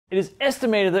It is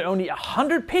estimated that only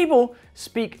 100 people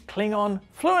speak Klingon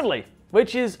fluently,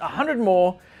 which is 100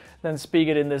 more than speak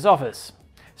it in this office.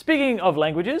 Speaking of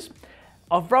languages,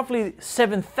 of roughly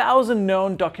 7,000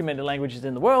 known documented languages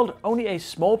in the world, only a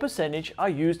small percentage are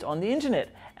used on the internet,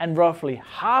 and roughly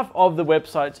half of the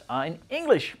websites are in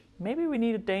English. Maybe we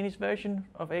need a Danish version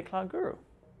of A Cloud Guru.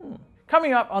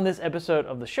 Coming up on this episode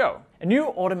of the show, a new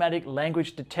automatic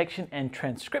language detection and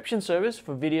transcription service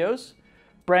for videos,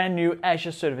 brand new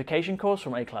Azure certification course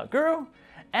from A Cloud Guru,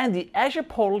 and the Azure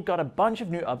Portal got a bunch of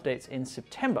new updates in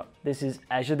September. This is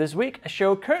Azure This Week, a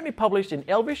show currently published in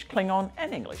Elvish, Klingon,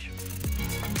 and English.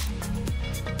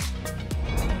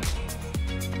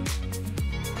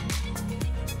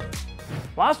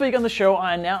 Last week on the show,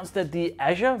 I announced that the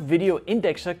Azure Video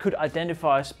Indexer could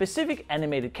identify specific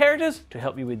animated characters to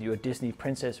help you with your Disney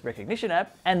Princess Recognition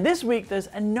app. And this week, there's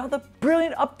another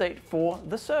brilliant update for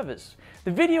the service.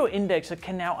 The Video Indexer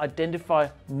can now identify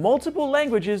multiple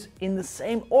languages in the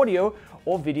same audio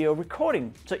or video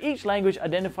recording. So each language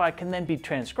identifier can then be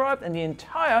transcribed and the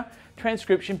entire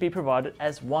transcription be provided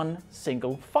as one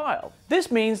single file. This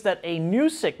means that a new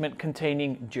segment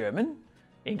containing German,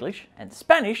 English, and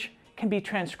Spanish can be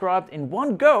transcribed in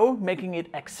one go, making it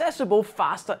accessible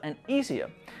faster and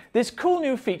easier. This cool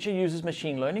new feature uses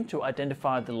machine learning to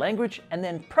identify the language and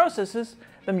then processes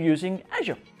them using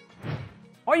Azure.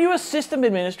 Are you a system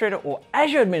administrator or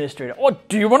Azure administrator, or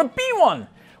do you want to be one?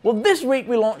 Well, this week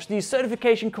we launched the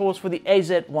certification course for the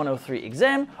AZ-103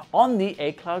 exam on the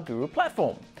A Cloud Guru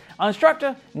platform. Our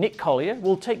instructor, Nick Collier,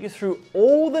 will take you through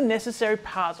all the necessary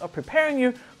parts of preparing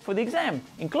you for the exam,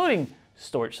 including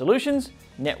storage solutions,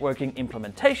 networking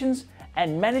implementations,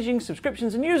 and managing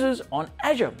subscriptions and users on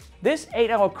Azure. This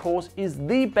 8-hour course is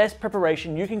the best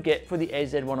preparation you can get for the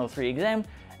AZ-103 exam,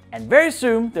 and very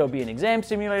soon there'll be an exam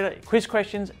simulator, quiz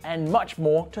questions, and much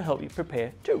more to help you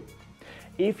prepare too.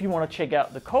 If you want to check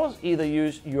out the course, either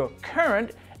use your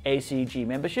current ACG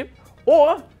membership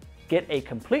or get a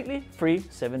completely free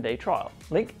 7-day trial.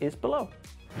 Link is below.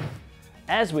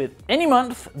 As with any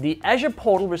month, the Azure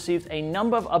Portal received a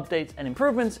number of updates and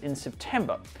improvements in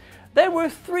September. There were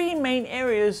 3 main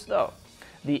areas though.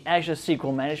 The Azure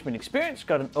SQL management experience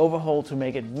got an overhaul to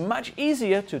make it much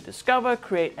easier to discover,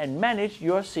 create, and manage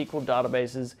your SQL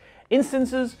databases,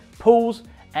 instances, pools,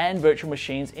 and virtual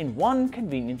machines in one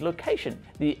convenient location.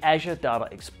 The Azure Data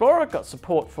Explorer got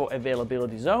support for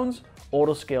availability zones,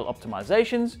 auto-scale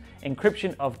optimizations,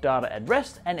 encryption of data at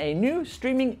rest, and a new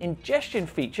streaming ingestion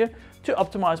feature to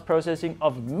optimize processing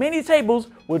of many tables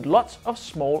with lots of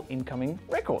small incoming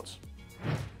records.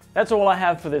 That's all I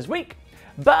have for this week.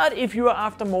 But if you are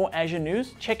after more Azure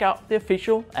news, check out the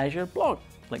official Azure blog.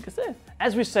 Link is there.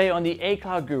 As we say on the A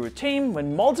Cloud Guru team,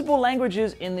 when multiple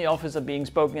languages in the office are being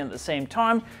spoken at the same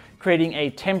time, creating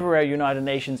a temporary United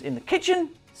Nations in the kitchen,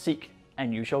 seek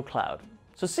and you shall cloud.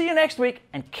 So see you next week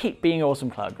and keep being awesome,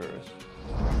 Cloud Gurus.